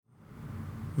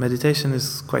Meditation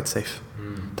is quite safe.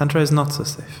 Tantra is not so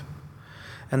safe.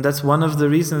 And that's one of the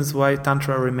reasons why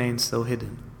Tantra remains so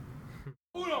hidden.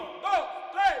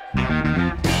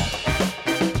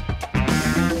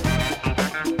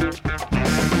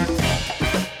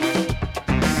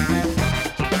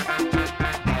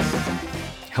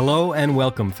 Hello and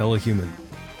welcome, fellow human.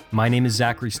 My name is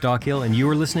Zachary Stockhill, and you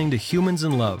are listening to Humans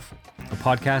in Love, a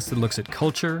podcast that looks at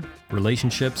culture,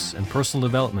 relationships, and personal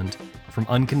development from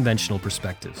unconventional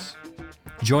perspectives.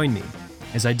 Join me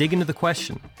as I dig into the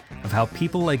question of how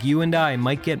people like you and I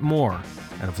might get more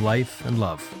out of life and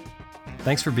love.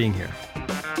 Thanks for being here.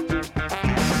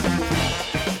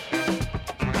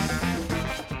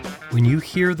 When you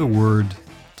hear the word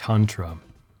Tantra,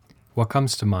 what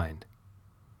comes to mind?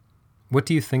 What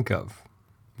do you think of?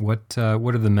 What are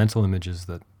the mental images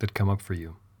that come up for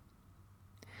you?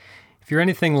 If you're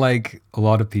anything like a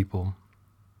lot of people,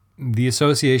 the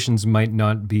associations might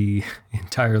not be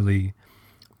entirely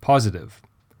positive,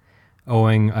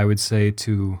 owing, I would say,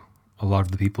 to a lot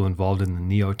of the people involved in the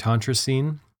Neo-Tantra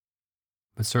scene,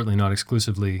 but certainly not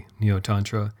exclusively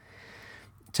Neo-Tantra.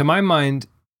 To my mind,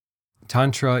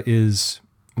 Tantra is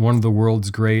one of the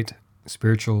world's great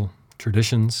spiritual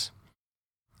traditions,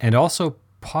 and also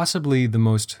possibly the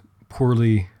most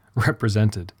poorly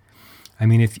represented. I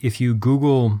mean, if you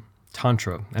Google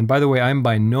Tantra, and by the way, I'm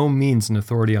by no means an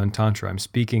authority on Tantra. I'm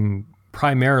speaking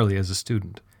primarily as a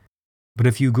student. But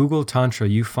if you Google Tantra,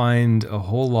 you find a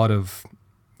whole lot of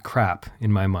crap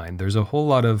in my mind. There's a whole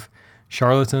lot of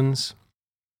charlatans.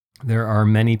 There are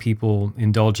many people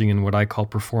indulging in what I call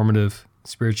performative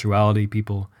spirituality,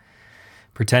 people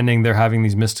pretending they're having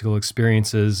these mystical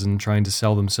experiences and trying to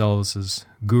sell themselves as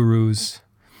gurus.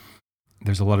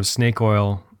 There's a lot of snake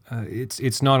oil.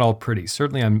 It's not all pretty.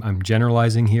 Certainly I'm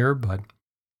generalizing here, but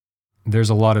there's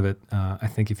a lot of it, I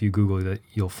think if you Google it,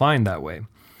 you'll find that way.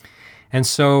 And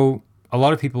so a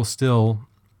lot of people still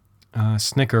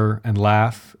snicker and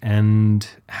laugh and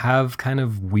have kind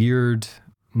of weird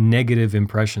negative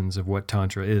impressions of what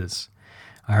Tantra is.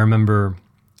 I remember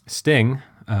Sting,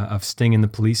 of Sting and the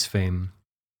Police fame,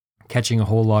 catching a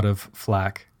whole lot of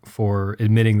flack for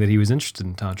admitting that he was interested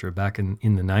in Tantra back in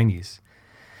the 90s.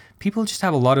 People just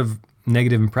have a lot of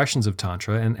negative impressions of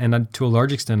Tantra, and to a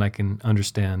large extent I can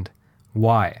understand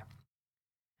why.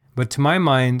 But to my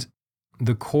mind,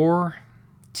 the core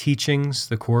teachings,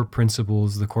 the core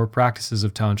principles, the core practices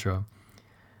of Tantra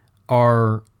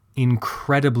are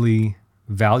incredibly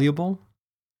valuable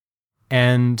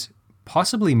and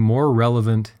possibly more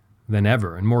relevant than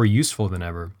ever and more useful than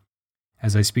ever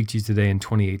as I speak to you today in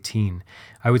 2018.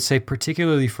 I would say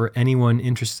particularly for anyone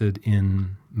interested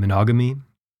in monogamy,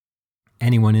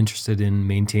 anyone interested in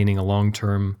maintaining a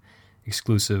long-term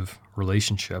exclusive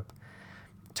relationship,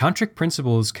 tantric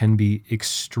principles can be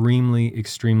extremely,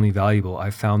 extremely valuable.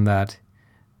 I've found that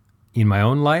in my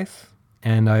own life,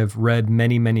 and I've read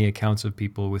many, many accounts of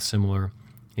people with similar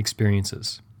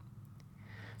experiences.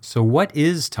 So what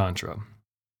is Tantra?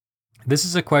 This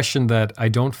is a question that I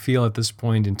don't feel at this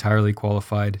point entirely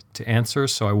qualified to answer,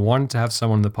 so I wanted to have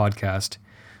someone on the podcast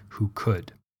who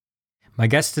could. My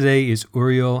guest today is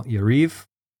Uriel Yariv.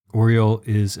 Uriel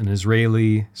is an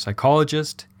Israeli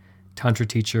psychologist, Tantra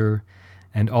teacher,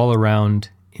 and all-around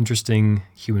interesting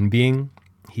human being.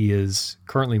 He is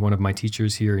currently one of my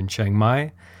teachers here in Chiang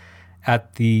Mai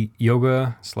at the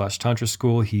yoga/tantra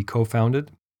school he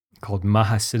co-founded called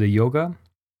Mahasiddha Yoga.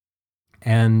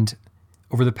 And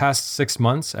over the past 6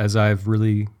 months, as I've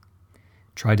really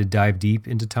tried to dive deep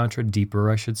into Tantra, deeper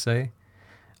I should say,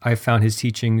 I've found his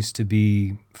teachings to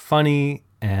be funny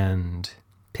and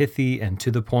pithy and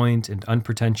to the point and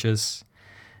unpretentious.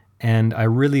 And I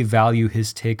really value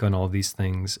his take on all these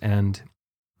things. And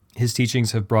his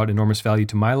teachings have brought enormous value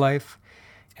to my life.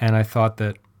 And I thought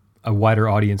that a wider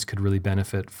audience could really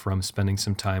benefit from spending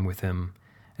some time with him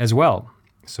as well.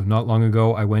 So not long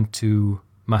ago, I went to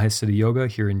Mahasiddha Yoga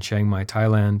here in Chiang Mai,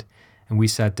 Thailand, and we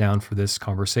sat down for this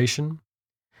conversation.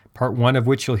 Part 1 of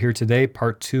which you'll hear today,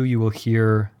 Part 2 you will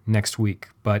hear next week.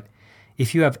 But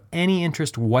if you have any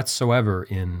interest whatsoever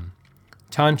in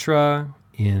Tantra,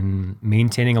 in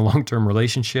maintaining a long-term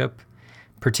relationship,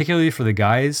 particularly for the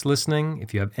guys listening,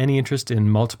 if you have any interest in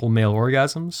multiple male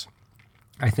orgasms,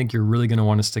 I think you're really going to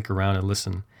want to stick around and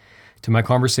listen to my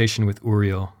conversation with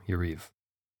Uriel Yariv.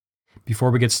 Before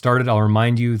we get started, I'll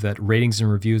remind you that ratings and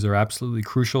reviews are absolutely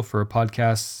crucial for a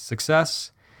podcast's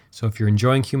success. So if you're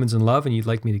enjoying Humans in Love and you'd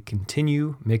like me to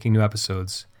continue making new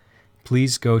episodes,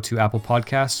 please go to Apple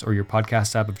Podcasts or your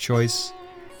podcast app of choice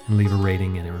and leave a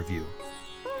rating and a review.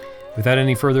 Without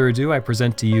any further ado, I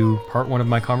present to you part 1 of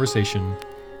my conversation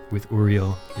with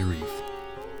Uriel Yariv.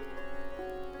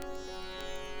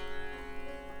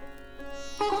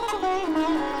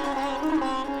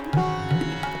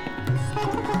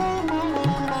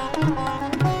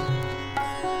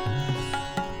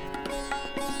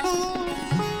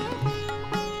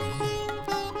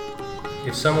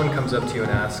 If someone comes up to you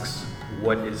and asks,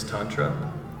 what is Tantra?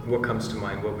 What comes to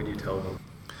mind? What would you tell them?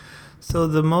 So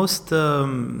the most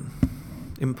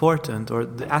important, or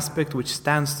the aspect which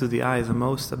stands to the eye the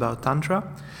most about Tantra,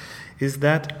 is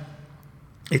that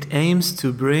it aims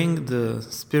to bring the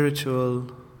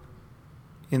spiritual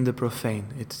in the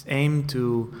profane. It's aimed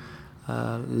to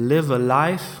live a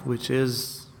life which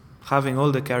is having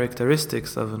all the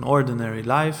characteristics of an ordinary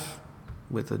life,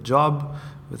 with a job,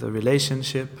 with a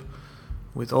relationship,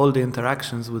 with all the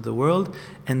interactions with the world,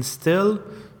 and still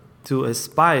to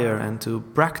aspire and to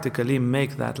practically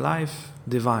make that life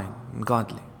divine,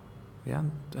 godly. Yeah,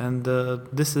 and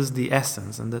this is the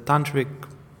essence. And the tantric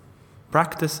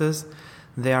practices,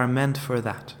 they are meant for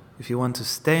that. If you want to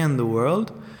stay in the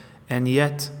world and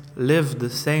yet live the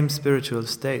same spiritual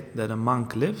state that a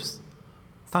monk lives,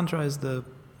 Tantra is the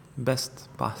best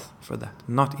path for that.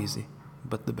 Not easy,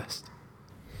 but the best.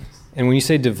 And when you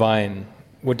say divine,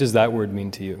 what does that word mean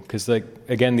to you? Because,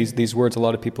 again, these words, a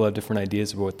lot of people have different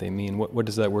ideas about what they mean. What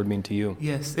does that word mean to you?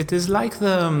 Yes, it is like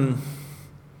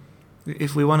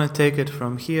if we want to take it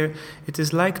from here, it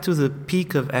is like to the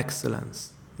peak of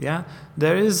excellence. Yeah,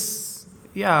 there is.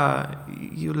 Yeah,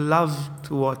 you love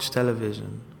to watch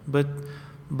television,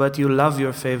 but you love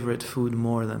your favorite food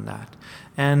more than that,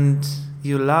 and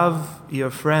you love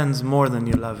your friends more than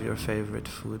you love your favorite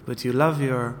food, but you love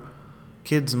your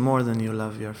kids more than you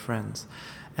love your friends,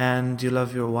 and you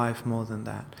love your wife more than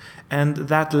that. And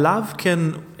that love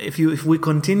can, if we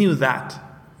continue that,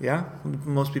 yeah,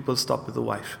 most people stop with the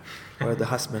wife or the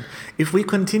husband. If we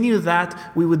continue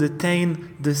that, we would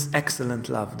attain this excellent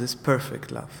love, this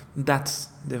perfect love. That's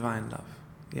divine love,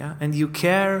 yeah. And you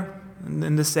care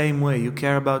in the same way. You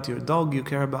care about your dog, you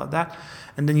care about that,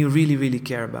 and then you really, really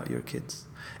care about your kids.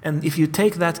 And if you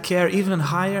take that care even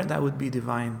higher, that would be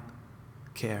divine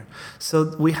care.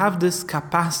 So we have this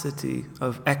capacity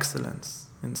of excellence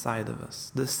inside of us.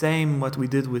 The same what we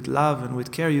did with love and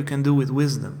with care, you can do with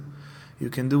wisdom. You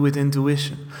can do with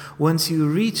intuition. Once you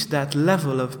reach that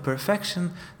level of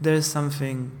perfection, there is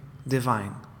something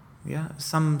divine. Yeah,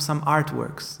 some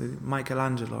artworks,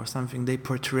 Michelangelo or something, they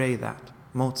portray that.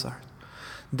 Mozart,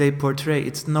 they portray.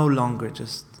 It's no longer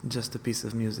just a piece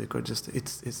of music, or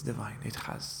it's divine.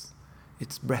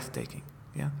 It's breathtaking.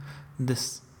 Yeah,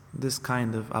 this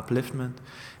kind of upliftment,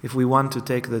 if we want to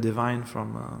take the divine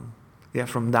from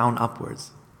down upwards,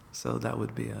 so that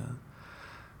would be a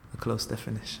close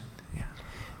definition. Yeah.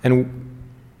 And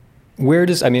where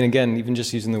does, again, even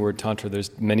just using the word Tantra,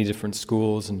 there's many different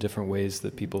schools and different ways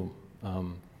that people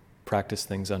practice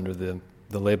things under the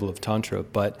label of Tantra,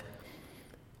 but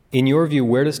in your view,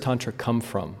 where does Tantra come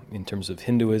from in terms of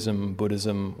Hinduism,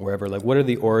 Buddhism, wherever? What are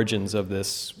the origins of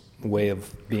this way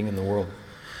of being in the world?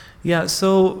 Yeah,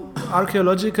 so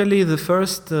archaeologically, the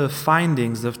first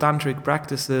findings of tantric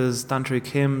practices, tantric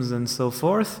hymns, and so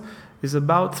forth, is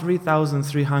about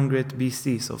 3,300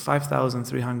 BC, so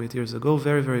 5,300 years ago,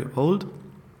 very, very old,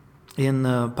 in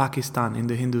Pakistan, in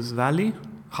the Indus Valley.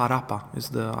 Harappa is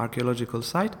the archaeological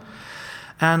site.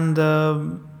 And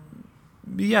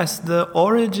yes, the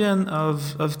origin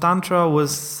of Tantra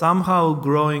was somehow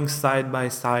growing side by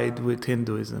side with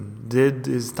Hinduism.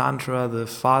 Is Tantra the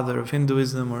father of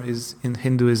Hinduism, or is in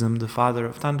Hinduism the father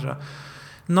of Tantra?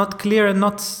 Not clear, and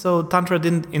not so. Tantra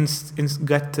didn't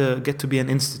get to be an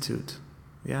institute.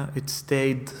 Yeah, it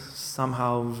stayed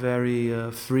somehow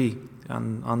very free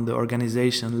on the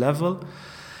organization level.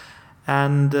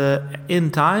 And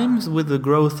in times, with the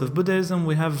growth of Buddhism,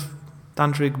 we have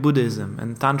Tantric Buddhism,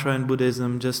 and Tantra and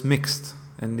Buddhism just mixed.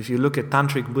 And if you look at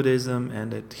Tantric Buddhism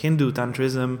and at Hindu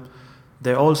Tantrism,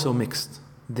 they're also mixed.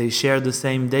 They share the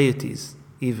same deities,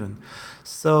 even.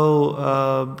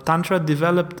 So Tantra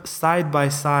developed side by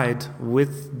side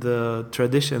with the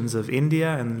traditions of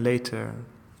India and later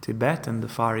Tibet and the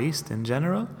Far East in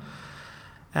general.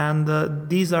 And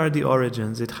these are the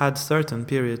origins. It had certain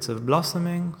periods of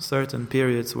blossoming, certain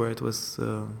periods where it was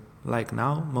like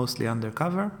now, mostly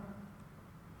undercover.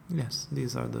 Yes,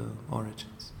 these are the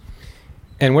origins.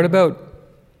 And what about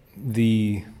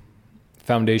the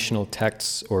foundational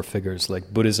texts or figures?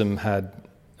 Like Buddhism had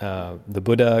the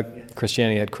Buddha,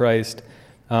 Christianity had Christ.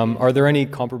 Are there any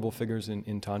comparable figures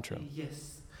in Tantra?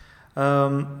 Yes.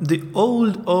 The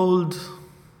old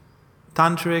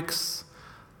Tantrics,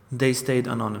 they stayed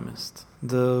anonymous.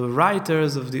 The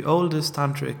writers of the oldest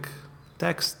Tantric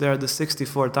texts, there are the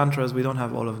 64 Tantras. We don't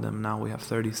have all of them now. We have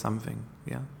 30-something.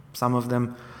 Yeah, some of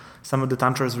the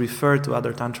Tantras refer to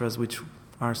other Tantras which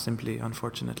are simply,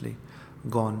 unfortunately,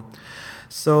 gone.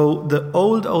 So the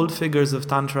old figures of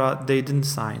Tantra, they didn't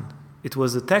sign. It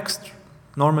was a text,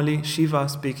 normally Shiva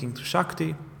speaking to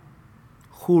Shakti.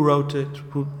 Who wrote it?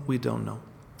 We don't know.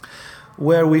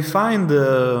 where we find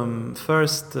the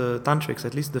first tantrics,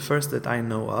 at least the first that I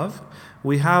know of.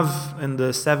 We have in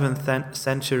the 7th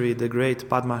century the great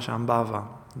Padmasambhava,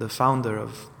 the founder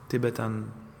of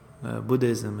Tibetan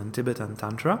Buddhism and Tibetan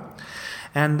Tantra.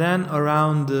 And then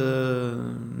around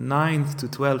the 9th to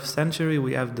 12th century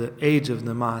we have the age of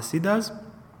the Mahasiddhas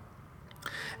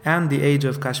and the age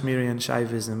of Kashmirian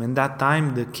Shaivism. In that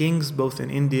time the kings both in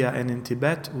India and in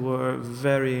Tibet were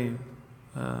very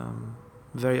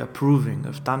approving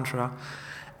of Tantra,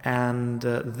 and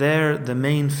the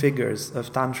main figures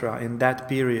of Tantra in that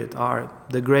period are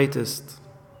the greatest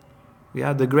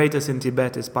in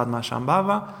Tibet is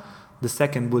Padmasambhava, the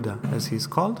second Buddha as he's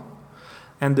called,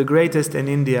 and the greatest in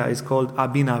India is called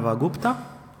Abhinavagupta.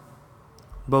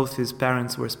 Both his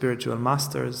parents were spiritual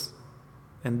masters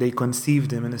and they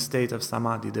conceived him in a state of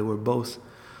samadhi. They were both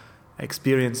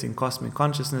experiencing cosmic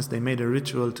consciousness. They made a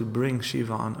ritual to bring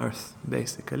Shiva on earth,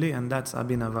 basically, and that's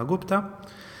Abhinavagupta.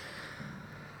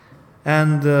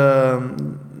 And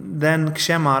then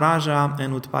Kshema Raja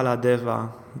and Utpala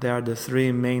Deva, they are the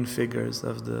three main figures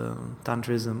of the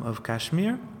Tantrism of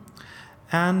Kashmir.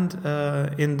 And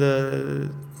in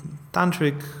the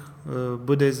Tantric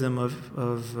Buddhism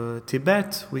of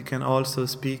Tibet, we can also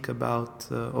speak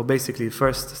about, or basically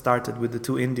first started with the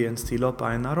two Indians,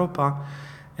 Tilopa and Naropa,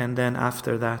 and then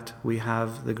after that we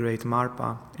have the great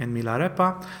Marpa and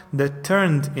Milarepa that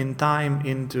turned in time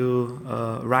into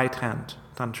right-hand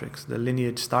tantrics. The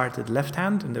lineage started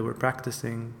left-hand and they were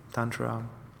practicing Tantra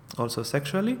also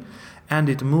sexually, and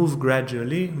it moved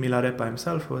gradually. Milarepa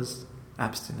himself was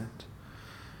abstinent.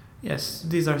 Yes,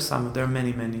 these are some. There are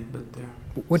many, but there.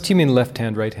 What do you mean left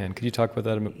hand, right hand? Could you talk about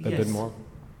that a bit more?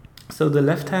 So the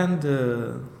left-hand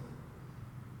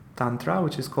Tantra,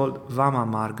 which is called Vama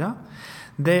Marga,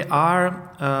 they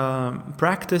are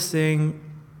practicing,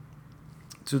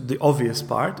 to the obvious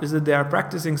part, is that they are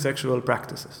practicing sexual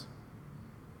practices.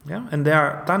 Yeah, and they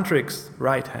are tantrics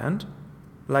right hand,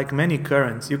 like many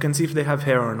currents. You can see if they have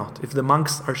hair or not. If the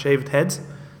monks are shaved heads,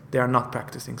 they are not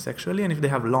practicing sexually, and if they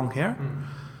have long hair,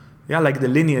 like the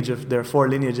lineage of their 4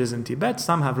 lineages in Tibet,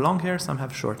 some have long hair, some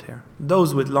have short hair.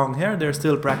 Those with long hair, they're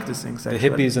still practicing sexually. The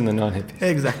hippies and the non-hippies.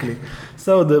 Exactly.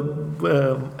 So the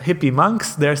hippie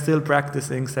monks, they're still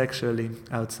practicing sexually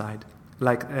outside.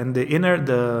 And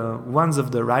the ones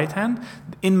of the right hand,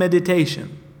 in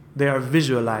meditation, they are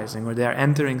visualizing or they are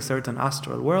entering certain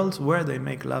astral worlds where they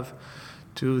make love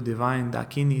to divine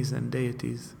dakinis and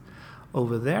deities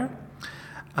over there.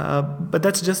 But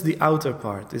that's just the outer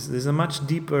part. There's a much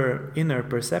deeper inner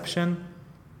perception.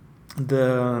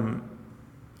 The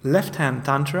left-hand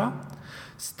Tantra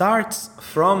starts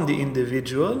from the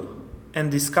individual and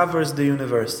discovers the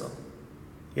universal.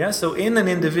 Yeah, so in an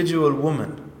individual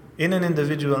woman, in an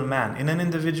individual man, in an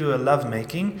individual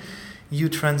lovemaking, you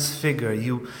transfigure,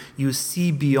 you see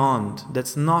beyond.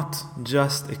 That's not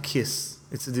just a kiss.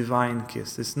 It's a divine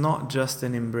kiss. It's not just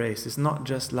an embrace. It's not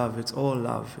just love. It's all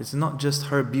love. It's not just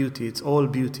her beauty. It's all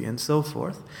beauty, and so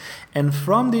forth. And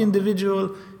from the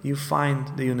individual, you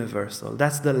find the universal.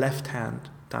 That's the left-hand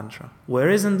Tantra.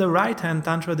 Whereas in the right-hand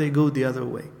Tantra, they go the other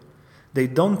way. They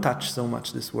don't touch so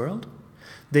much this world.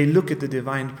 They look at the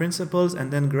divine principles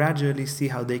and then gradually see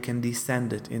how they can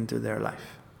descend it into their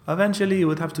life. Eventually, you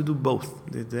would have to do both.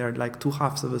 They're like two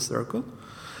halves of a circle.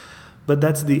 But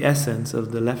that's the essence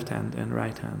of the left hand and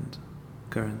right hand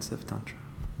currents of Tantra.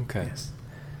 Okay. Yes.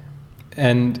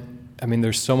 And I mean,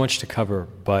 there's so much to cover,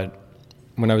 but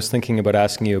when I was thinking about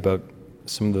asking you about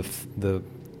some of the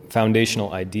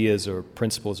foundational ideas or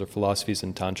principles or philosophies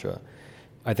in Tantra,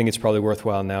 I think it's probably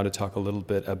worthwhile now to talk a little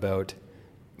bit about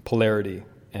polarity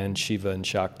and Shiva and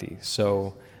Shakti.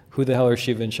 So, who the hell are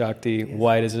Shiva and Shakti? Yes.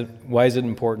 Why is it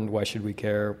important? Why should we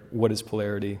care? What is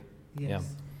polarity? Yes. Yeah.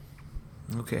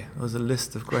 Okay, there was a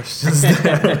list of questions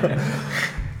there.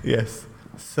 Yes.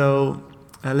 So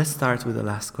let's start with the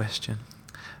last question.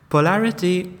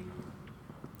 Polarity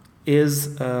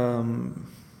is, in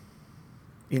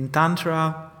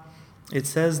Tantra, it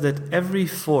says that every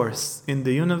force in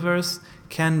the universe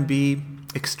can be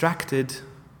extracted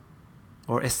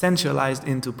or essentialized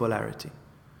into polarity.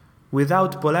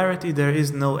 Without polarity, there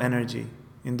is no energy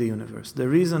in the universe. The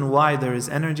reason why there is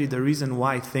energy, the reason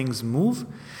why things move,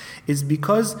 is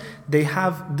because they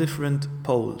have different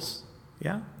poles.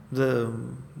 Yeah? The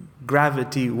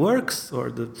gravity works, or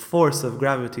the force of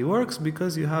gravity works,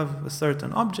 because you have a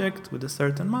certain object with a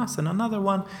certain mass and another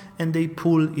one, and they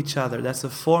pull each other. That's a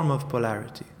form of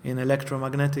polarity. In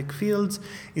electromagnetic fields,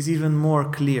 is even more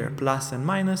clear, plus and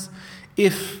minus.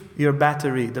 If your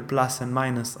battery, the plus and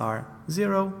minus are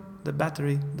 0, the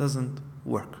battery doesn't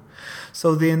work.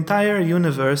 So the entire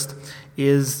universe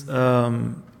is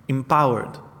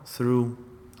empowered through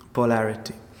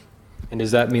polarity. And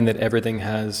does that mean that everything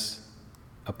has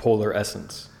a polar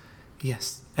essence?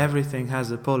 Yes, everything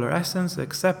has a polar essence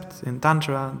except in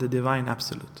Tantra, the divine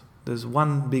absolute. There's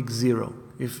one big zero.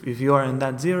 If you are in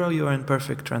that zero, you are in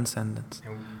perfect transcendence.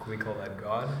 And can we call that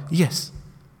God? Yes,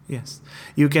 yes.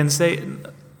 You can say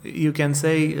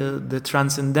the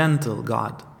transcendental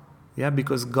God, yeah,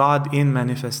 because God in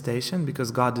manifestation,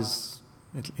 because God is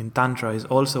in Tantra is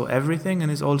also everything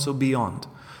and is also beyond.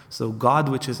 So God,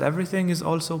 which is everything, is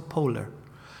also polar,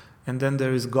 and then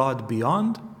there is God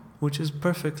beyond, which is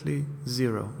perfectly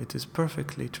zero. It is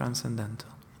perfectly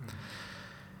transcendental.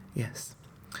 Yes.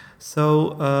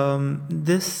 So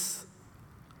this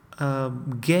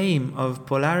game of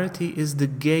polarity is the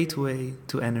gateway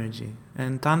to energy.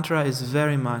 And Tantra is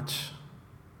very much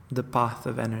the path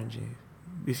of energy.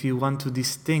 If you want to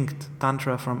distinct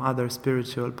Tantra from other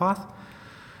spiritual paths,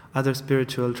 other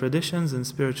spiritual traditions and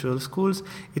spiritual schools,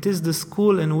 it is the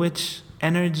school in which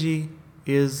energy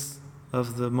is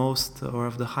of the most or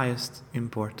of the highest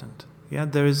important. Yeah,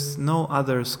 there is no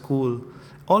other school,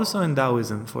 also in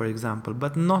Taoism, for example,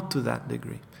 but not to that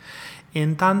degree.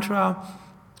 In Tantra,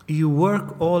 you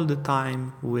work all the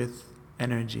time with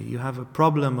energy. You have a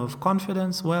problem of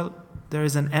confidence, well, there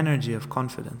is an energy of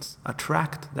confidence.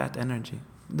 Attract that energy.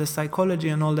 The psychology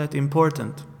and all that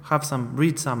important. Have some,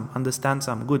 read some, understand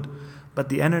some, good. But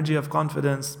the energy of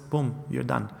confidence, boom, you're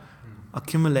done.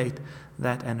 Accumulate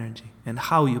that energy. And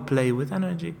how you play with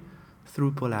energy?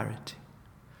 Through polarity.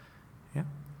 Yeah.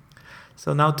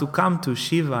 So now to come to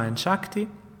Shiva and Shakti,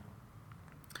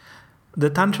 the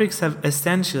Tantrics have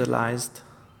essentialized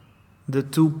the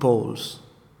two poles.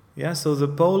 Yeah, so the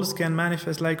poles can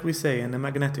manifest, like we say, in a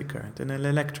magnetic current, in an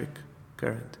electric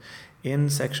current, in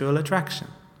sexual attraction,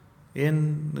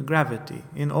 in gravity,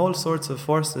 in all sorts of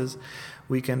forces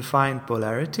we can find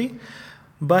polarity.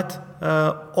 But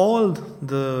all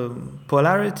the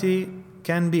polarity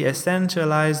can be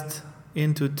essentialized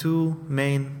into two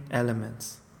main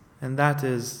elements. And that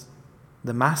is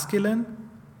the masculine,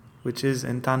 which is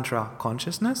in Tantra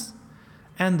consciousness,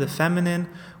 and the feminine,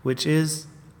 which is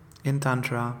in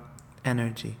Tantra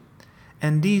energy.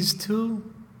 And these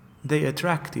two, they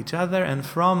attract each other, and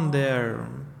from their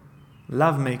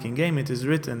love-making game, it is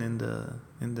written in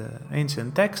the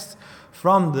ancient texts,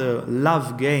 from the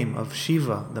love game of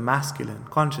Shiva, the masculine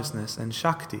consciousness, and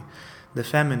Shakti, the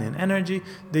feminine energy,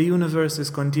 the universe is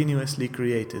continuously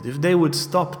created. If they would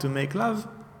stop to make love,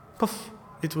 poof,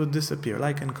 it would disappear.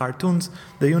 Like in cartoons,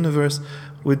 the universe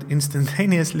would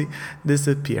instantaneously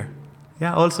disappear.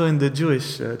 Yeah, also in the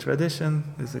Jewish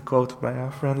tradition, there's a quote by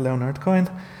our friend Leonard Cohen.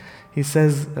 He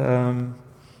says,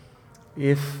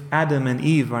 if Adam and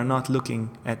Eve are not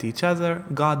looking at each other,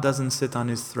 God doesn't sit on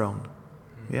his throne.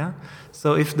 Yeah?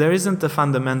 So if there isn't a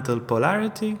fundamental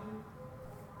polarity,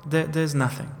 there's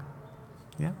nothing.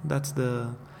 Yeah? That's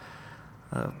the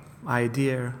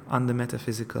idea on the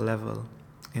metaphysical level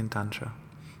in Tantra.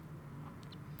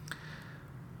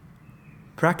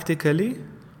 Practically,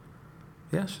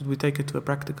 yeah, should we take it to a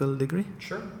practical degree?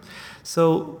 Sure.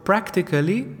 So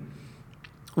practically,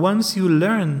 once you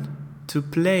learn to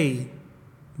play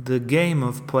the game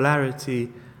of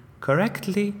polarity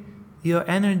correctly, your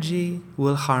energy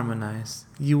will harmonize.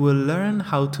 You will learn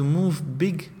how to move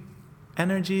big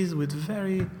energies with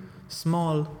very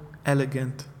small,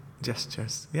 elegant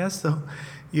gestures. Yeah, so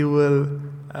you will,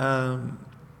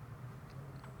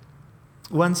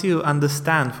 once you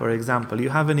understand, for example, you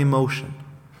have an emotion,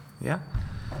 yeah,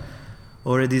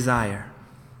 or a desire.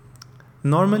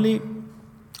 Normally,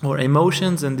 or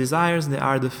emotions and desires, they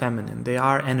are the feminine, they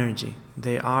are energy,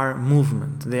 they are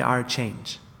movement, they are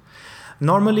change.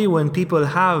 Normally, when people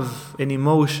have an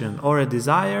emotion or a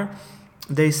desire,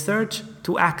 they search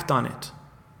to act on it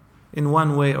in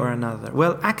one way or another.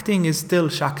 Well, acting is still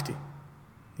Shakti,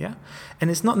 yeah?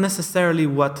 And it's not necessarily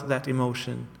what that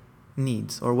emotion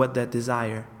needs or what that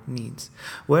desire needs.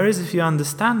 Whereas if you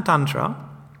understand Tantra,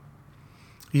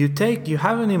 you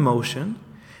have an emotion,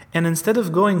 and instead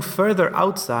of going further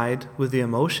outside with the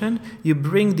emotion, you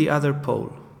bring the other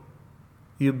pole.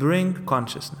 You bring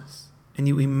consciousness. And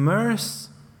you immerse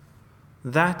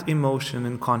that emotion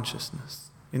in consciousness,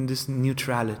 in this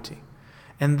neutrality.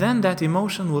 And then that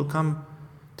emotion will come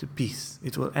to peace.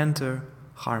 It will enter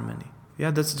harmony.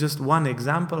 Yeah, that's just one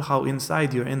example how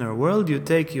inside your inner world you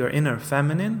take your inner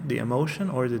feminine, the emotion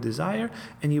or the desire,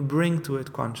 and you bring to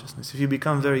it consciousness. If you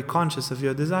become very conscious of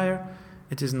your desire,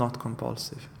 it is not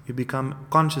compulsive. You become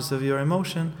conscious of your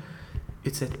emotion,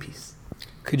 it's at peace.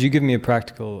 Could you give me a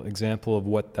practical example of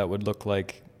what that would look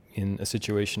like in a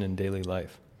situation in daily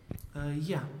life?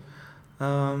 Yeah.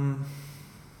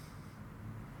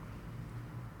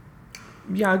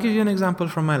 I'll give you an example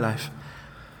from my life.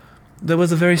 There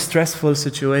was a very stressful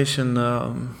situation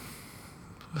a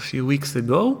few weeks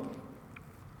ago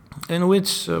in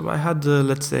which I had,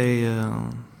 let's say,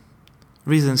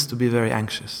 reasons to be very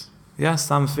anxious. Yeah,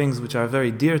 some things which are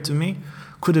very dear to me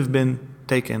could have been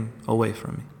taken away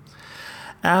from me.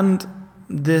 And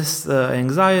this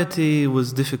anxiety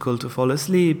was difficult to fall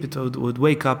asleep. It would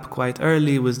wake up quite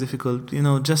early. It was difficult,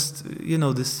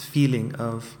 this feeling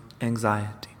of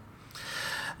anxiety.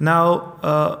 Now,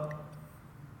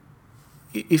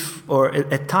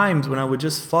 at times when I would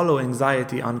just follow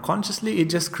anxiety unconsciously, it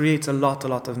just creates a lot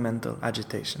of mental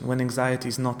agitation when anxiety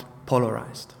is not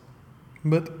polarized.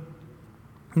 But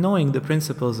knowing the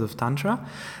principles of Tantra,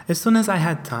 as soon as I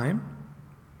had time,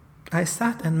 I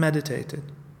sat and meditated.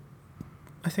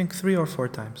 I think 3 or 4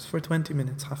 times for 20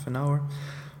 minutes, half an hour,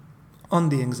 on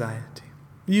the anxiety,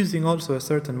 using also a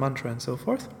certain mantra and so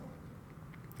forth.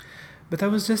 But I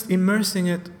was just immersing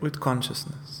it with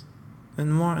consciousness,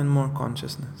 and more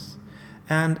consciousness.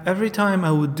 And every time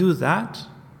I would do that,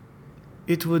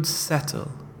 it would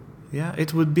settle. Yeah,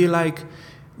 it would be like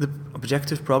the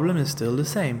objective problem is still the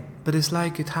same, but it's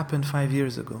like it happened 5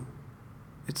 years ago.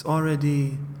 It's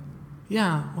already,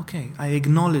 I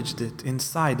acknowledged it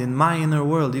inside, in my inner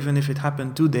world, even if it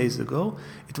happened 2 days ago,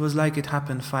 it was like it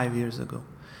happened 5 years ago.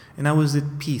 And I was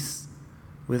at peace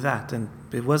with that. And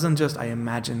it wasn't just I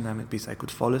imagined I'm at peace. I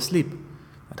could fall asleep.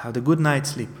 I'd have a good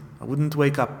night's sleep. I wouldn't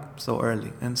wake up so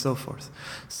early, and so forth.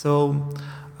 So,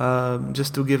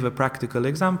 just to give a practical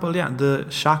example, the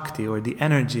Shakti or the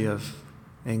energy of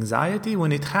anxiety,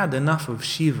 when it had enough of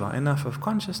Shiva, enough of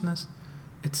consciousness,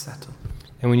 it settled.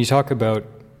 And when you talk about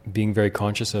being very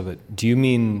conscious of it, do you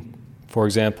mean, for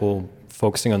example,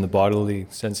 focusing on the bodily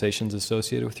sensations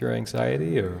associated with your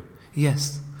anxiety, or?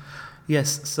 Yes.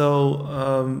 So,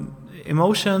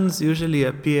 emotions usually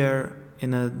appear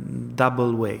in a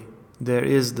double way. There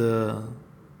is the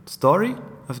story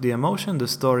of the emotion, the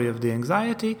story of the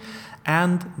anxiety,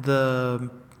 and the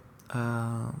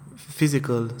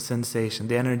physical sensation,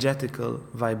 the energetical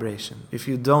vibration. If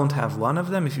you don't have one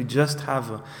of them, if you just have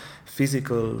a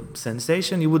physical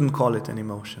sensation, you wouldn't call it an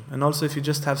emotion. And also if you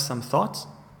just have some thoughts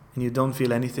and you don't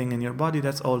feel anything in your body,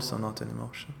 that's also not an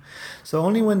emotion. So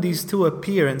only when these two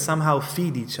appear and somehow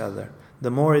feed each other, the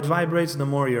more it vibrates, the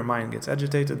more your mind gets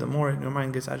agitated. The more your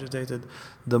mind gets agitated,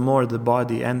 the more the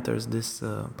body enters this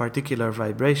particular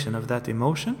vibration of that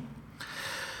emotion.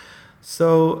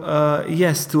 So,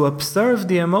 yes, to observe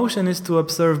the emotion is to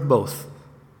observe both.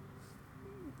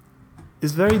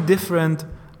 It's very different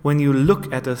when you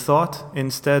look at a thought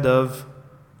instead of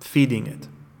feeding it.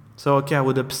 So, I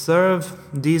would observe,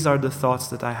 these are the thoughts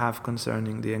that I have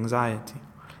concerning the anxiety.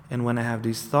 And when I have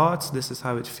these thoughts, this is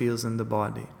how it feels in the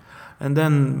body. And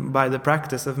then by the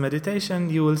practice of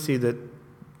meditation, you will see that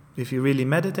if you really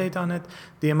meditate on it,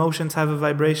 the emotions have a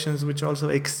vibrations which also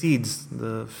exceeds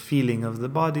the feeling of the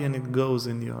body, and it goes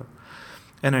in your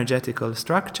energetical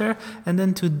structure. And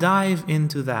then to dive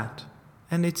into that.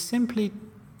 And it simply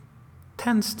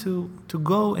tends to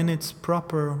go in its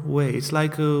proper way. It's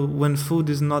like when food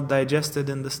is not digested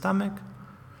in the stomach,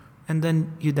 and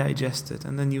then you digest it,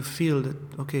 and then you feel that,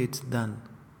 okay, it's done.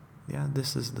 Yeah,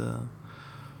 this is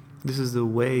the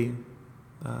way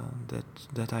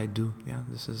that I do. Yeah,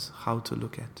 this is how to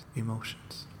look at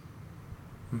emotions.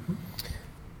 Mm-hmm.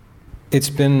 It's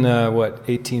been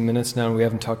 18 minutes now, and we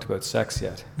haven't talked about sex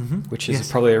yet, which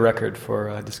is probably a record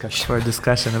for discussion. For a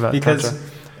discussion about because Tantra.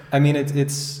 I mean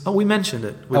it's. Oh, we mentioned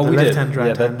it with the left hand,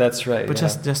 right hand. That's right. But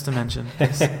just to mention.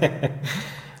 Yes.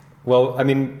 Well, I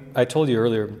mean, I told you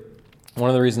earlier, one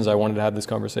of the reasons I wanted to have this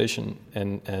conversation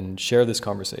and share this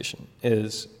conversation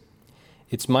is,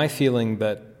 it's my feeling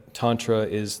that Tantra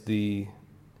is the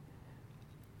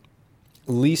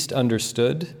least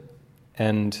understood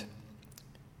and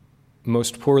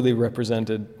most poorly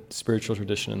represented spiritual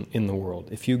tradition in the world.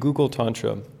 If you Google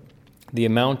Tantra, the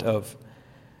amount of,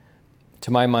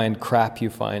 to my mind, crap you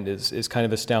find is kind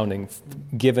of astounding,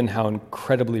 given how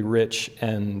incredibly rich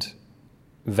and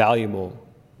valuable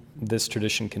this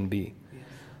tradition can be.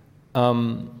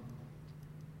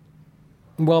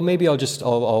 Well, maybe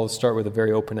I'll start with a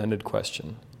very open-ended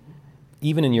question.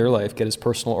 Even in your life, get as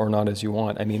personal or not as you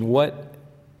want. I mean,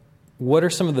 what are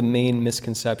some of the main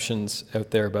misconceptions out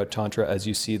there about Tantra as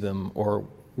you see them, or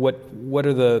what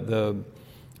are the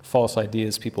false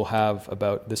ideas people have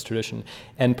about this tradition,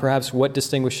 and perhaps what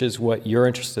distinguishes what you're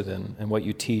interested in and what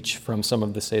you teach from some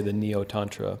of the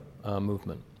Neo-Tantra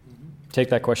movement? Mm-hmm. Take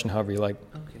that question however you like.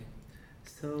 Okay,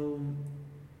 so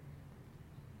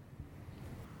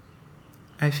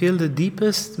I feel the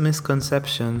deepest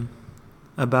misconception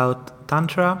about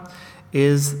Tantra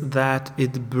is that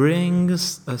it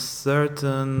brings a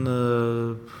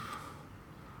certain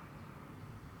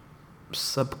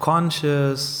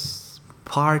subconscious,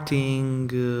 partying,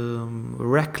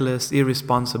 reckless,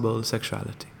 irresponsible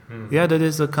sexuality. Yeah, that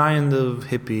is a kind of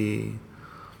hippie,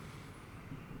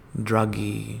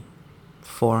 druggy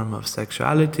form of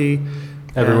sexuality.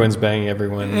 Everyone's banging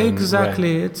everyone.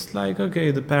 Exactly. Right. It's like,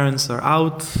 okay, the parents are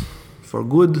out for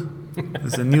good.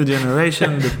 It's a new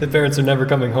generation. The parents are never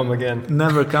coming home again.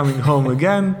 Never coming home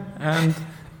again. And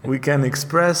we can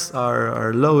express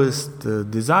our lowest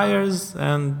desires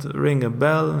and ring a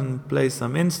bell and play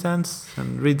some incense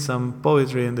and read some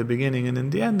poetry in the beginning and in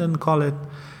the end and call it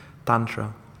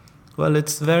Tantra. Well,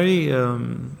 it's very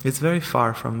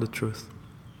far from the truth.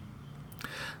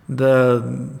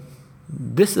 The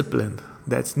discipline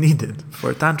that's needed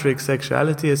for tantric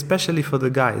sexuality, especially for the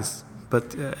guys,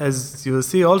 but as you will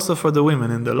see also for the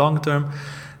women in the long term,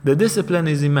 the discipline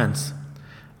is immense.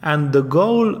 And the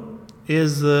goal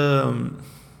is... the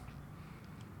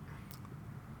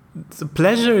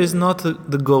pleasure is not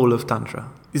the goal of Tantra,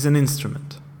 it's an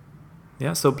instrument.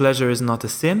 Yeah, so pleasure is not a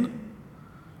sin,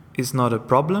 it's not a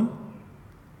problem,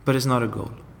 but it's not a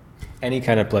goal. Any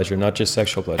kind of pleasure, not just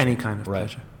sexual pleasure. Any kind of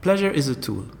pleasure. Pleasure is a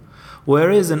tool.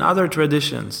 Whereas in other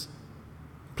traditions,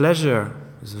 pleasure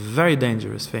is a very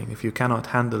dangerous thing if you cannot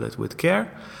handle it with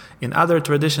care. In other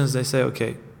traditions, they say,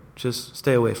 okay, just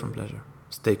stay away from pleasure.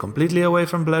 Stay completely away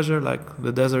from pleasure, like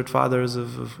the Desert Fathers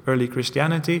of early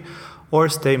Christianity, or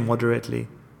stay moderately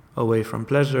away from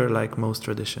pleasure, like most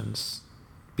traditions.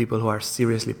 People who are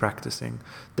seriously practicing,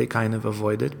 they kind of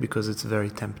avoid it because it's very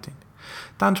tempting.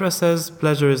 Tantra says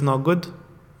pleasure is not good,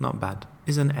 not bad.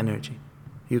 It's an energy.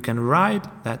 You can ride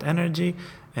that energy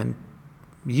and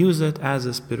use it as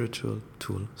a spiritual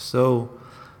tool. So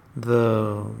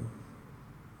the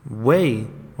way,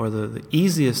 or the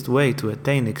easiest way to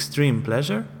attain extreme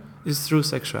pleasure is through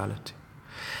sexuality.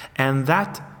 And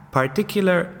that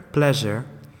particular pleasure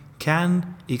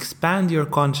can expand your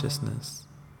consciousness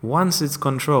once it's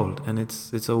controlled, and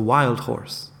it's a wild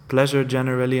horse. Pleasure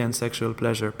generally and sexual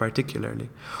pleasure particularly.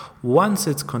 Once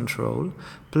it's controlled,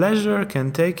 pleasure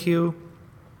can take you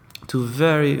to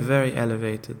very, very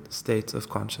elevated states of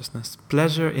consciousness.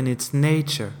 Pleasure in its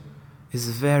nature is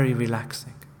very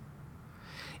relaxing.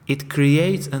 It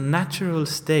creates a natural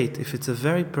state, if it's a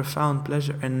very profound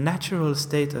pleasure, a natural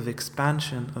state of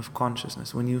expansion of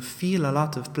consciousness. When you feel a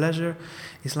lot of pleasure,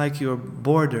 it's like your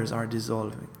borders are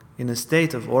dissolving. In a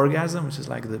state of orgasm, which is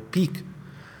like the peak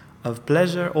of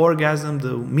pleasure, orgasm,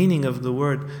 the meaning of the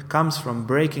word, comes from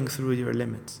breaking through your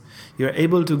limits. You're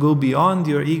able to go beyond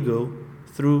your ego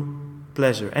through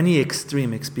pleasure. Any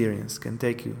extreme experience can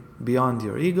take you beyond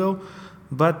your ego,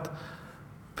 but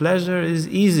pleasure is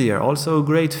easier. Also a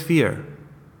great fear.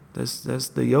 There's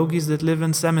the yogis that live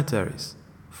in cemeteries.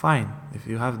 Fine, if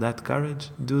you have that courage,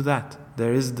 do that.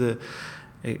 There is the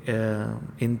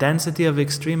intensity of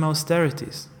extreme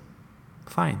austerities.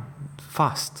 Fine,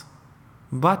 fast.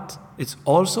 But it's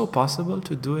also possible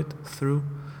to do it through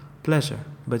pleasure.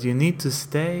 But you need to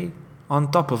stay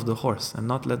on top of the horse and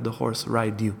not let the horse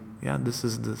ride you. Yeah, this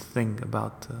is the thing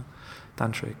about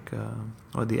tantric,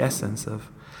 or the essence of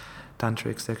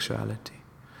tantric sexuality.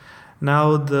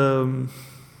 Now, the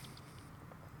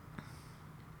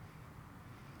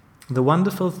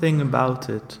wonderful thing about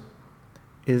it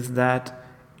is that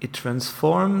it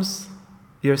transforms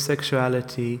your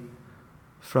sexuality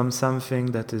from something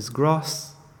that is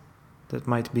gross, that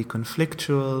might be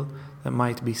conflictual, that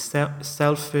might be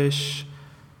selfish,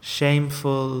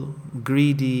 shameful,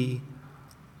 greedy,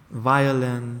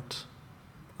 violent,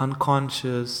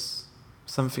 unconscious,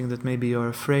 something that maybe you're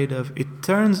afraid of. It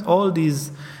turns all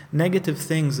these negative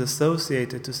things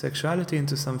associated to sexuality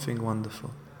into something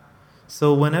wonderful.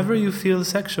 So whenever you feel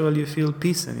sexual, you feel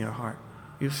peace in your heart.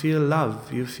 You feel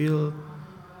love. You feel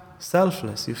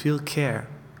selfless. You feel care.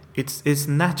 It's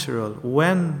natural.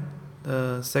 When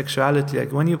sexuality,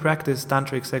 like when you practice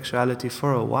tantric sexuality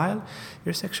for a while,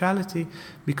 your sexuality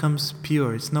becomes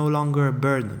pure. It's no longer a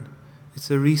burden. It's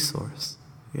a resource.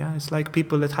 Yeah, it's like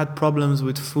people that had problems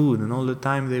with food and all the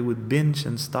time they would binge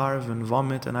and starve and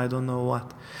vomit and I don't know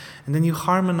what. And then you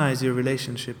harmonize your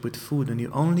relationship with food and you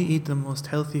only eat the most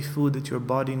healthy food that your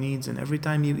body needs, and every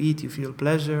time you eat you feel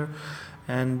pleasure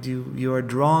and you are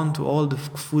drawn to all the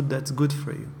food that's good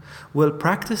for you. Well,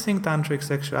 practicing tantric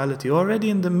sexuality already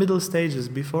in the middle stages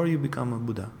before you become a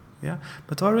Buddha, yeah,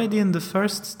 but already in the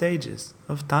first stages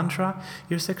of Tantra,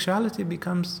 your sexuality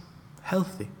becomes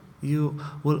healthy. You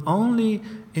will only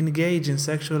engage in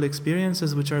sexual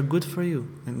experiences which are good for you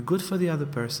and good for the other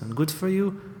person, good for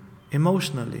you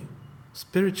emotionally,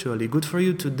 spiritually, good for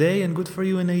you today and good for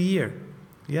you in a year.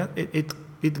 Yeah,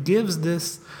 it gives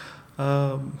this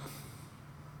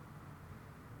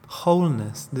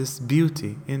wholeness, this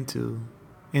beauty into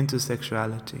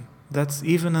sexuality. That's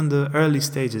even in the early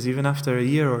stages, even after a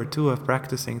year or two of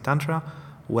practicing Tantra,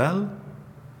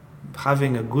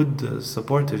 having a good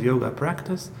supportive yoga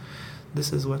practice,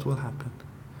 this is what will happen.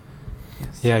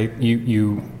 Yes. Yeah,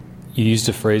 you used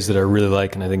a phrase that I really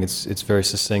like, and I think it's very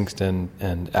succinct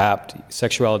and apt.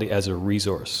 Sexuality as a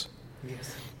resource.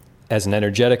 Yes. As an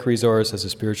energetic resource, as a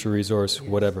spiritual resource, Yes.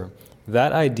 whatever.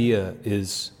 That idea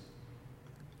is,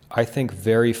 I think,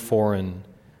 very foreign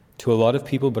to a lot of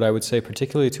people, but I would say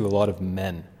particularly to a lot of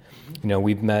men. You know,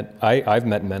 I've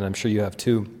met men, I'm sure you have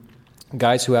too,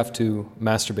 guys who have to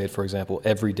masturbate, for example,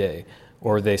 every day,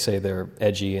 or they say they're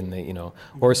edgy and they,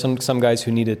 or some guys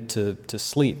who need it to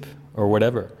sleep or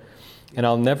whatever. And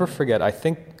I'll never forget, I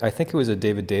think it was a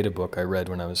David Data book I read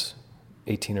when I was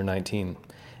 18 or 19.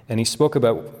 And he spoke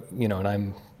about, and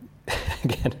I'm,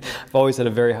 again, I've always had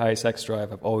a very high sex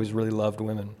drive. I've always really loved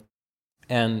women.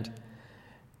 And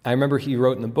I remember he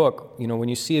wrote in the book, when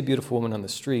you see a beautiful woman on the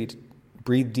street,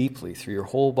 breathe deeply through your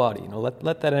whole body.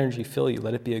 Let that energy fill you.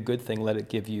 Let it be a good thing. Let it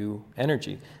give you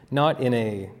energy. Not in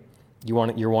a,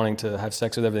 you're wanting to have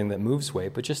sex with everything that moves way,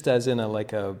 but just as in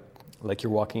like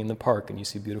you're walking in the park and you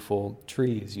see beautiful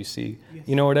trees, you see,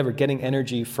 whatever, getting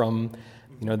energy from,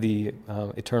 the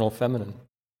eternal feminine.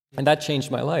 And that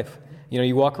changed my life.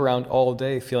 You walk around all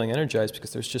day feeling energized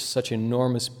because there's just such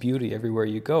enormous beauty everywhere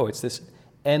you go. It's this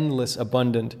endless,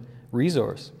 abundant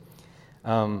resource.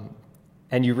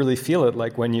 And you really feel it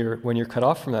like when you're cut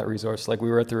off from that resource, like we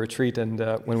were at the retreat and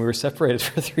when we were separated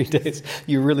for 3 days,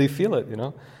 you really feel it,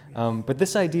 But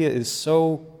this idea is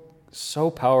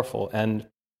so powerful, and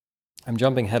I'm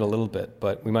jumping ahead a little bit,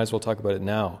 but we might as well talk about it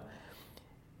now.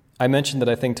 I mentioned that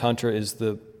I think Tantra is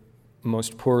the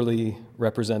most poorly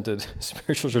represented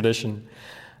spiritual tradition,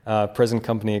 present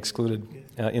company excluded,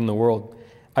 in the world.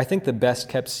 I think the best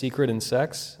kept secret in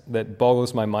sex that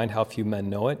boggles my mind how few men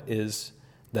know it is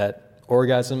that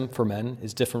orgasm for men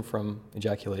is different from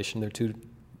ejaculation. They're two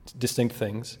distinct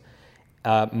things.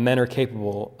 Men are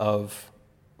capable of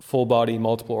full body,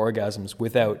 multiple orgasms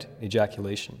without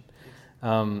ejaculation.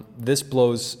 This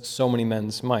blows so many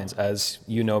men's minds, as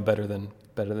you know better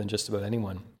than just about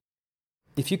anyone.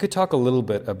 If you could talk a little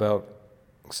bit about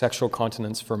sexual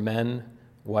continence for men,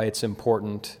 why it's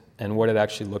important, and what it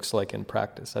actually looks like in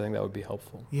practice, I think that would be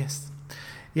helpful.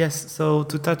 Yes, so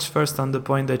to touch first on the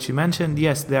point that you mentioned,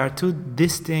 yes, there are two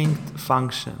distinct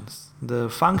functions. The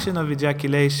function of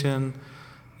ejaculation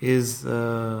is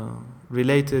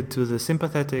related to the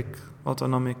sympathetic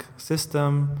autonomic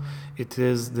system. It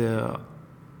is the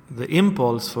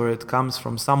impulse for it comes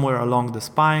from somewhere along the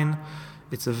spine.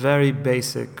 It's a very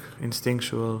basic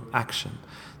instinctual action.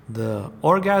 The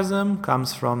orgasm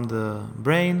comes from the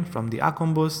brain, from the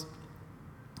accumbens,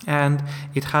 and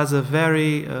it has a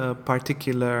very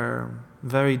particular,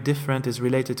 very different, is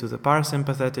related to the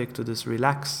parasympathetic, to this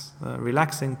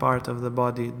relaxing part of the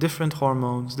body, different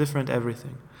hormones, different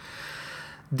everything.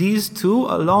 These two,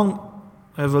 along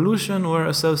evolution, were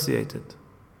associated.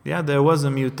 There was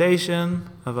a mutation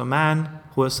of a man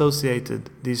who associated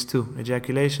these two,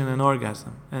 ejaculation and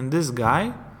orgasm. And this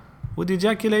guy would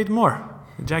ejaculate more.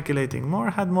 Ejaculating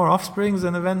more, had more offsprings,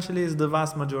 and eventually is the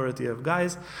vast majority of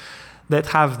guys that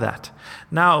have that.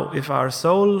 Now, if our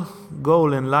sole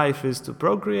goal in life is to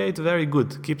procreate, very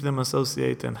good. Keep them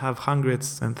associate and have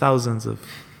hundreds and thousands of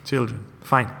children.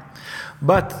 Fine.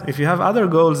 But if you have other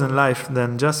goals in life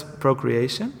than just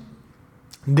procreation,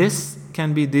 this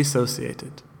can be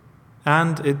dissociated.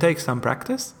 And it takes some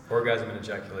practice. Orgasm and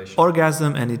ejaculation.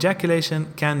 Orgasm and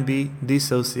ejaculation can be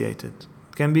dissociated.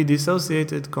 Can be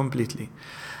dissociated completely.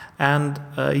 And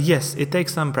yes, it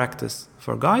takes some practice.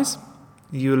 For guys,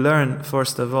 you learn,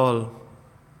 first of all,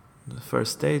 the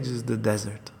first stage is the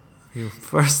desert.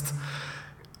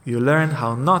 You learn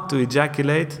how not to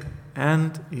ejaculate,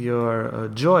 and your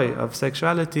joy of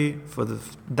sexuality for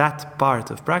that part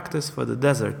of practice, for the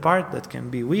desert part, that can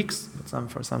be weeks,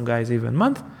 for some guys even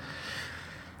months,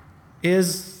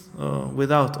 is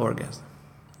without orgasm.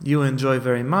 You enjoy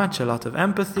very much, a lot of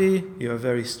empathy, you are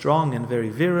very strong and very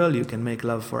virile, you can make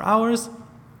love for hours,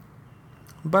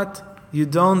 but you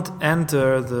don't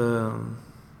enter the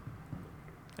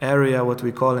area, what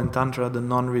we call in Tantra, the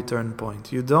non-return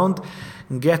point. You don't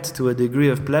get to a degree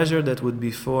of pleasure that would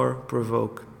before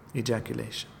provoke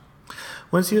ejaculation.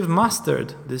 Once you've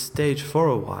mastered this stage for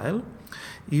a while,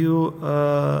 you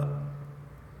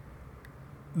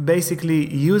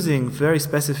basically using very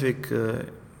specific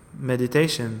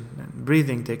meditation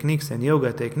breathing techniques and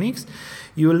yoga techniques,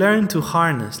 you learn to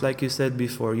harness, like you said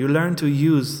before, you learn to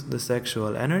use the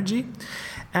sexual energy,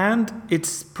 and it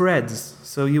spreads.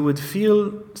 So you would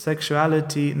feel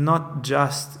sexuality not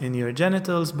just in your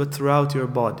genitals, but throughout your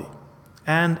body.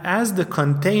 And as the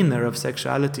container of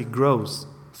sexuality grows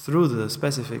through the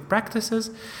specific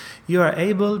practices, you are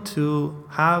able to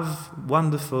have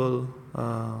wonderful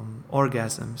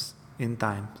orgasms in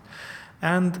time.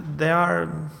 And they are,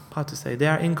 they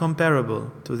are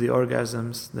incomparable to the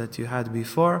orgasms that you had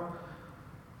before.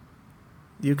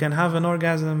 You can have an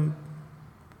orgasm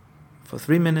for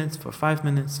 3 minutes, for 5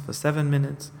 minutes, for 7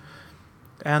 minutes.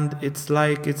 And it's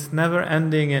like, it's never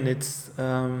ending, and it's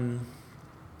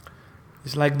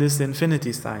like this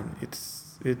infinity sign.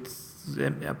 It's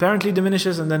apparently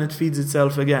diminishes and then it feeds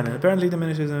itself again. And apparently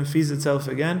diminishes and feeds itself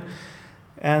again.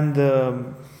 And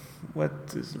what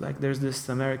is like, there's this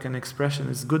American expression,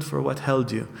 it's good for what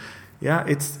held you. Yeah,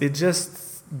 it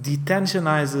just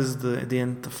detensionizes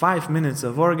the 5 minutes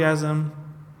of orgasm.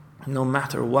 No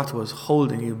matter what was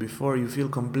holding you before, you feel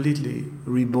completely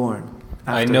reborn.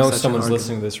 I know someone's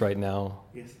listening to this right now,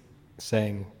 yes,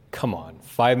 saying, come on,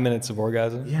 5 minutes of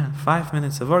orgasm? Yeah, 5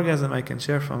 minutes of orgasm I can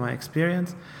share from my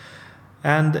experience.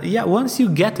 And yeah, once you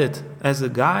get it as a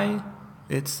guy,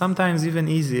 it's sometimes even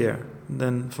easier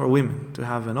than for women to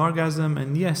have an orgasm.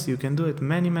 And yes, you can do it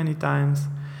many, many times.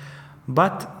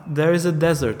 But there is a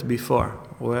desert before,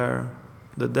 where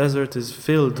the desert is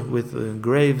filled with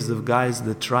graves of guys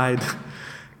that tried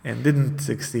and didn't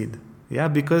succeed. Yeah,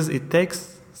 because it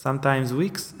takes sometimes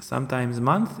weeks, sometimes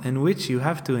months, in which you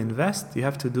have to invest, you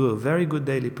have to do a very good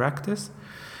daily practice.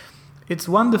 It's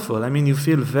wonderful. I mean, you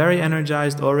feel very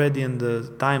energized already in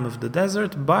the time of the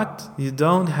desert, but you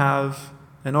don't have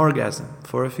an orgasm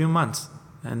for a few months.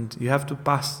 And you have to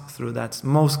pass through that.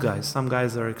 Most guys, some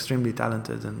guys are extremely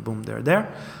talented and boom, they're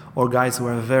there. Or guys who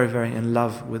are very, very in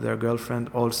love with their girlfriend,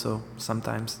 also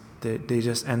sometimes they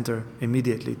just enter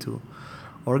immediately to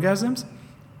orgasms.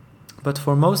 But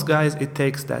for most guys, it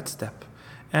takes that step.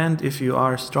 And if you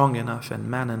are strong enough and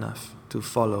man enough to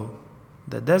follow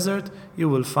the desert, you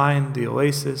will find the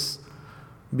oasis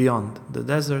beyond the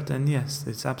desert. And yes,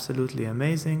 it's absolutely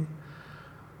amazing.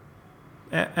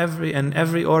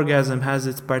 Every orgasm has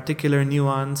its particular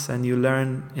nuance, and you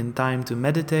learn in time to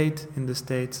meditate in the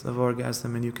states of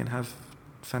orgasm, and you can have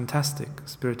fantastic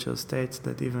spiritual states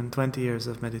that even 20 years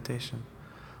of meditation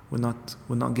would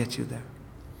not get you there.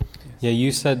 Yes. Yeah,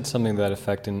 you said something to that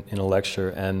effect in a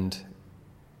lecture, and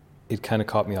it kind of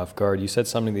caught me off guard. You said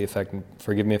something to the effect, and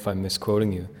forgive me if I'm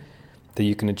misquoting you, that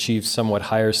you can achieve somewhat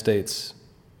higher states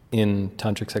in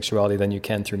tantric sexuality than you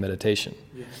can through meditation.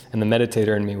 Yes. And the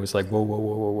meditator in me was like,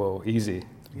 whoa, easy. Yes.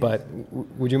 But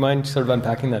would you mind sort of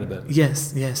unpacking that a bit?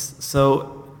 Yes.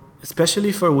 So,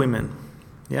 especially for women,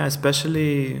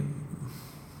 especially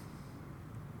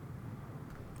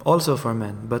also for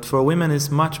men, but for women it's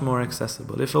much more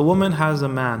accessible. If a woman has a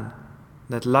man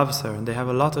that loves her, and they have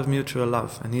a lot of mutual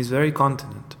love, and he's very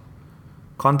continent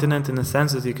in the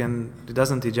sense that he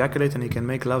doesn't ejaculate and he can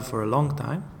make love for a long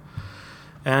time,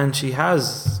 and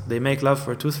they make love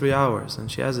for 2-3 hours,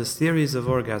 and she has a series of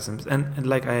orgasms, and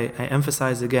like I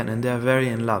emphasize again, and they are very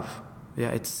in love. Yeah,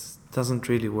 it doesn't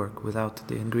really work without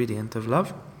the ingredient of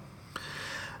love.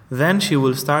 Then she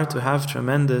will start to have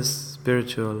tremendous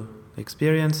spiritual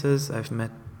experiences. I've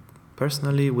met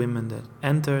personally women that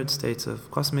entered states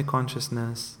of cosmic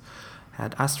consciousness,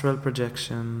 had astral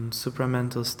projection,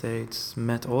 supramental states,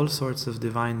 met all sorts of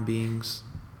divine beings.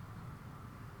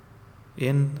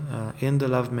 In the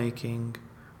lovemaking,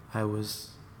 I was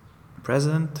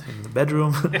present in the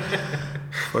bedroom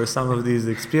for some of these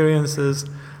experiences.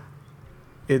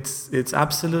 It's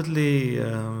absolutely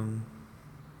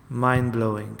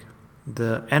mind-blowing.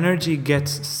 The energy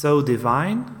gets so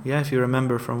divine. If you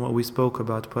remember from what we spoke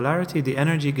about polarity, the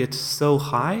energy gets so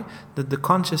high that the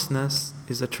consciousness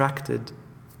is attracted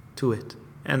to it.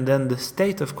 And then the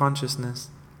state of consciousness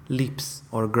leaps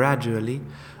or gradually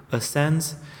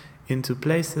ascends into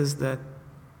places that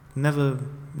never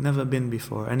been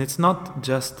before. And it's not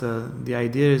just, the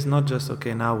idea is not just,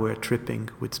 okay, now we're tripping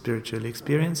with spiritual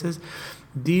experiences.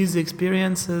 These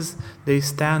experiences, they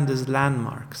stand as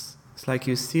landmarks. It's like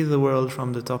you see the world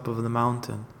from the top of the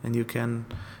mountain, and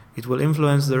it will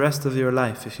influence the rest of your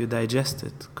life if you digest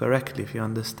it correctly, if you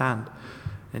understand,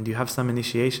 and you have some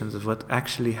initiations of what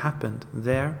actually happened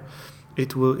there.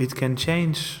 It can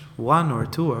change 1 or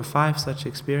 2 or 5 such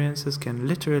experiences, can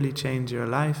literally change your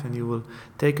life, and you will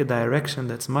take a direction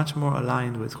that's much more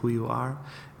aligned with who you are,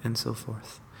 and so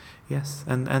forth. Yes,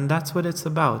 and that's what it's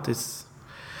about. It's,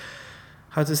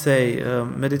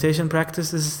 meditation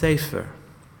practice is safer.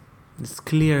 It's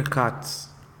clear cut.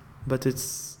 but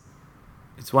it's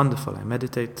wonderful. I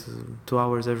meditate 2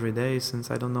 hours every day since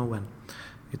I don't know when.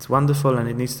 It's wonderful, and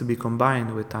it needs to be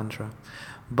combined with Tantra.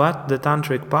 But the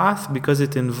Tantric path, because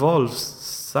it involves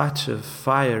such a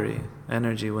fiery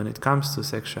energy when it comes to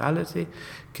sexuality,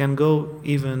 can go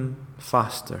even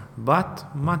faster, but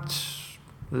much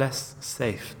less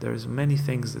safe. There's many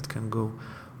things that can go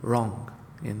wrong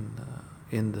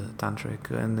in the Tantric,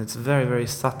 and it's very, very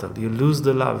subtle. You lose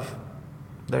the love.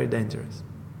 Very dangerous.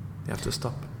 You have to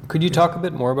stop. Could you talk a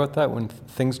bit more about that, when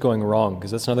things going wrong?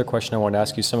 Because that's another question I want to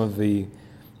ask you. Some of the,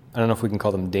 I don't know if we can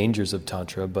call them dangers of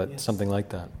Tantra, but Yes. something like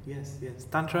that. Yes.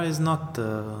 Tantra is not...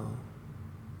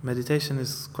 meditation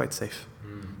is quite safe.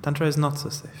 Tantra is not so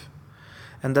safe.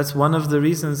 And that's one of the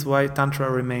reasons why Tantra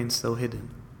remains so hidden.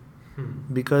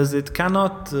 Because it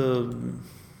cannot...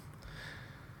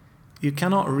 you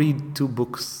cannot read 2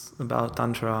 books about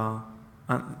Tantra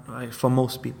for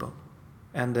most people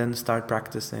and then start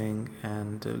practicing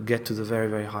and get to the very,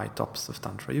 very high tops of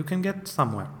Tantra. You can get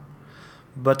somewhere.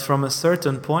 But from a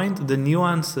certain point, the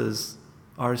nuances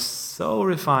are so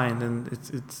refined, and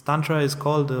Tantra is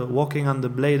called walking on the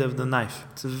blade of the knife.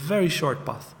 It's a very short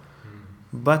path,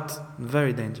 but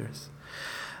very dangerous.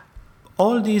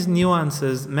 All these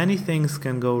nuances, many things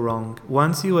can go wrong.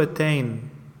 Once you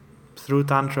attain, through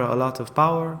Tantra, a lot of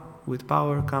power, with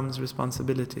power comes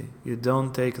responsibility. You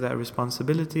don't take that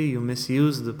responsibility, you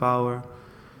misuse the power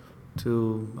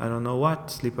to, I don't know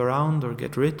what, sleep around or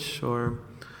get rich or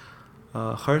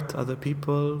hurt other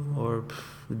people or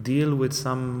deal with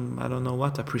some, I don't know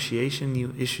what,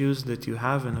 appreciation issues that you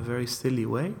have in a very silly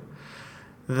way,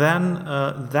 then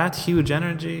that huge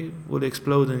energy will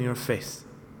explode in your face.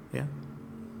 Yeah?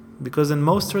 Because in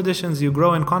most traditions you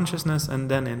grow in consciousness and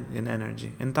then in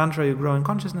energy. In Tantra you grow in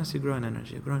consciousness, you grow in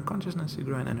energy. You grow in consciousness, you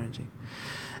grow in energy.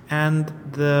 And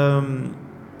the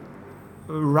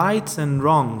rights and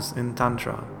wrongs in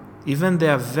Tantra, even they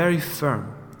are very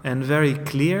firm and very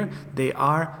clear, they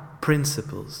are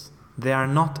principles. They are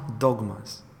not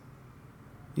dogmas.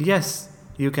 Yes,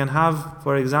 you can have,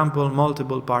 for example,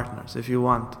 multiple partners if you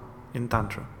want in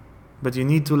Tantra. But you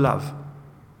need to love.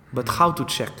 But how to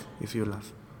check if you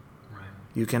love?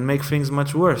 You can make things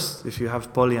much worse if you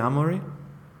have polyamory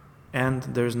and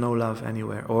there's no love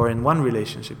anywhere. Or in one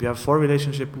relationship, you have 4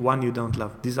 relationships, 1 you don't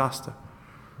love. Disaster.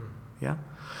 Yeah?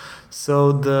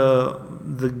 So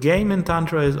the game in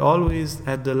Tantra is always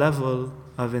at the level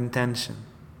of intention.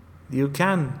 You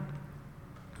can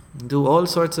do all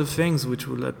sorts of things which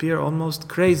will appear almost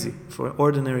crazy for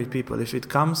ordinary people if it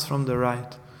comes from the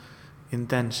right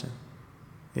intention.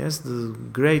 Yes, the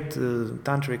great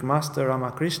Tantric master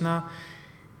Ramakrishna,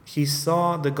 he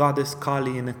saw the goddess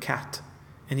Kali in a cat,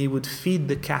 and he would feed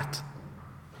the cat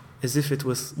as if it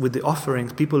was with the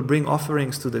offerings. People bring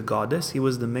offerings to the goddess. He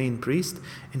was the main priest,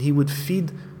 and he would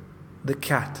feed the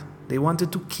cat. They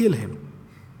wanted to kill him,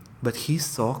 but he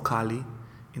saw Kali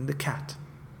in the cat,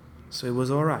 so it was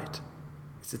all right.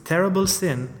 It's a terrible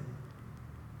sin,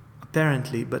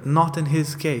 apparently, but not in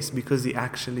his case, because he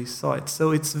actually saw it.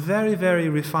 So it's very, very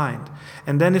refined.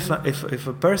 And then if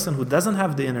a person who doesn't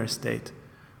have the inner state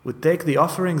would take the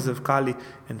offerings of Kali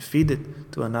and feed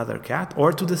it to another cat,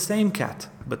 or to the same cat,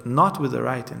 but not with the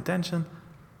right intention,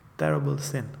 terrible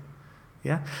sin.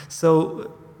 Yeah?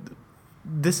 So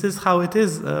this is how it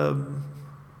is.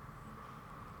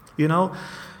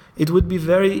 It would be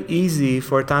very easy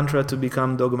for Tantra to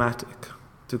become dogmatic,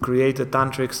 to create a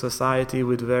tantric society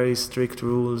with very strict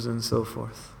rules and so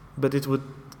forth. But it would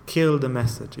kill the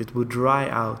message. It would dry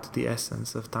out the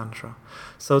essence of Tantra.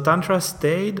 So Tantra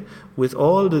stayed with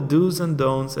all the do's and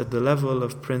don'ts at the level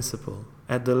of principle,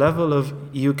 at the level of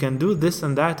you can do this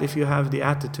and that if you have the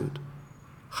attitude.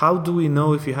 How do we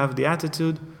know if you have the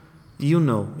attitude? You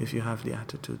know if you have the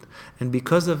attitude. And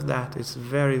because of that, it's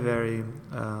very, very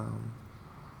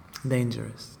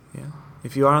dangerous. Yeah?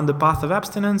 If you are on the path of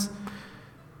abstinence,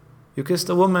 you kissed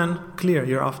a woman, clear,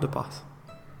 you're off the path.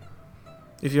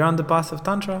 If you're on the path of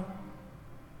Tantra,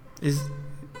 is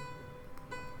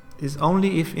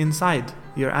only if inside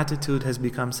your attitude has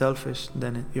become selfish,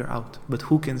 then you're out. But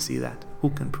who can see that?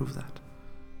 Who can prove that?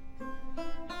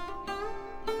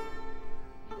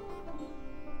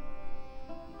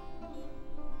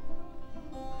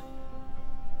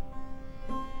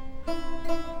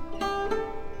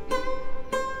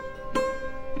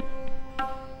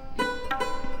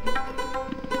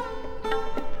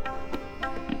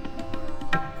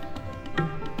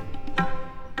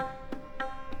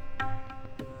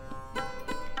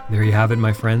 There you have it,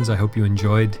 my friends. I hope you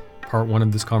enjoyed part 1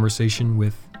 of this conversation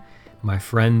with my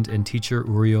friend and teacher,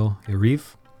 Uriel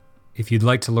Yariv. If you'd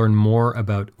like to learn more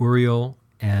about Uriel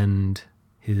and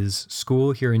his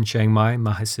school here in Chiang Mai,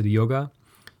 Mahasiddhi Yoga.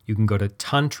 You can go to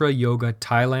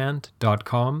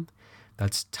tantrayogathailand.com.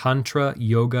 That's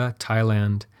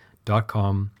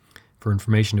tantrayogathailand.com for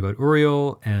information about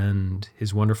Uriel and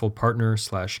his wonderful partner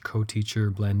 /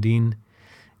 co-teacher Blandine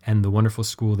and the wonderful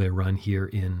school they run here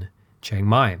in Chiang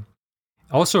Mai.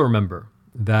 Also remember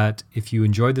that if you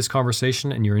enjoyed this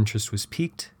conversation and your interest was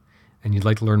piqued and you'd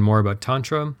like to learn more about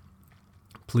Tantra,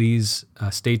 please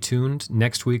stay tuned.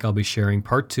 Next week, I'll be sharing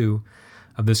part 2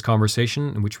 of this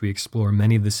conversation in which we explore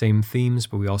many of the same themes,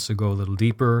 but we also go a little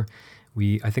deeper.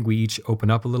 I think we each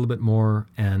open up a little bit more,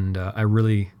 and I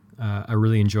really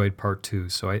enjoyed part 2.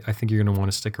 So I think you're going to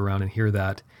want to stick around and hear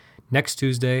that. Next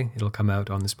Tuesday, it'll come out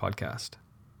on this podcast.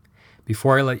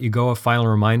 Before I let you go, a final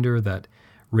reminder that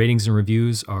ratings and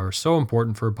reviews are so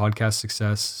important for podcast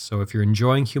success. So if you're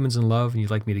enjoying Humans in Love and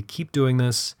you'd like me to keep doing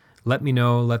this, let me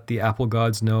know, let the Apple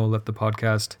gods know, let the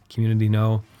podcast community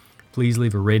know. Please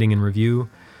leave a rating and review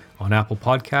on Apple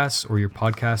Podcasts or your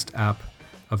podcast app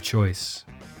of choice.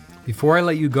 Before I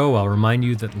let you go, I'll remind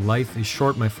you that life is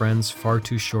short, my friends, far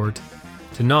too short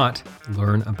to not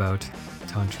learn about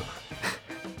Tantra,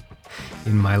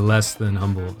 in my less than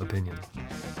humble opinion.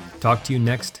 Talk to you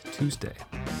next Tuesday.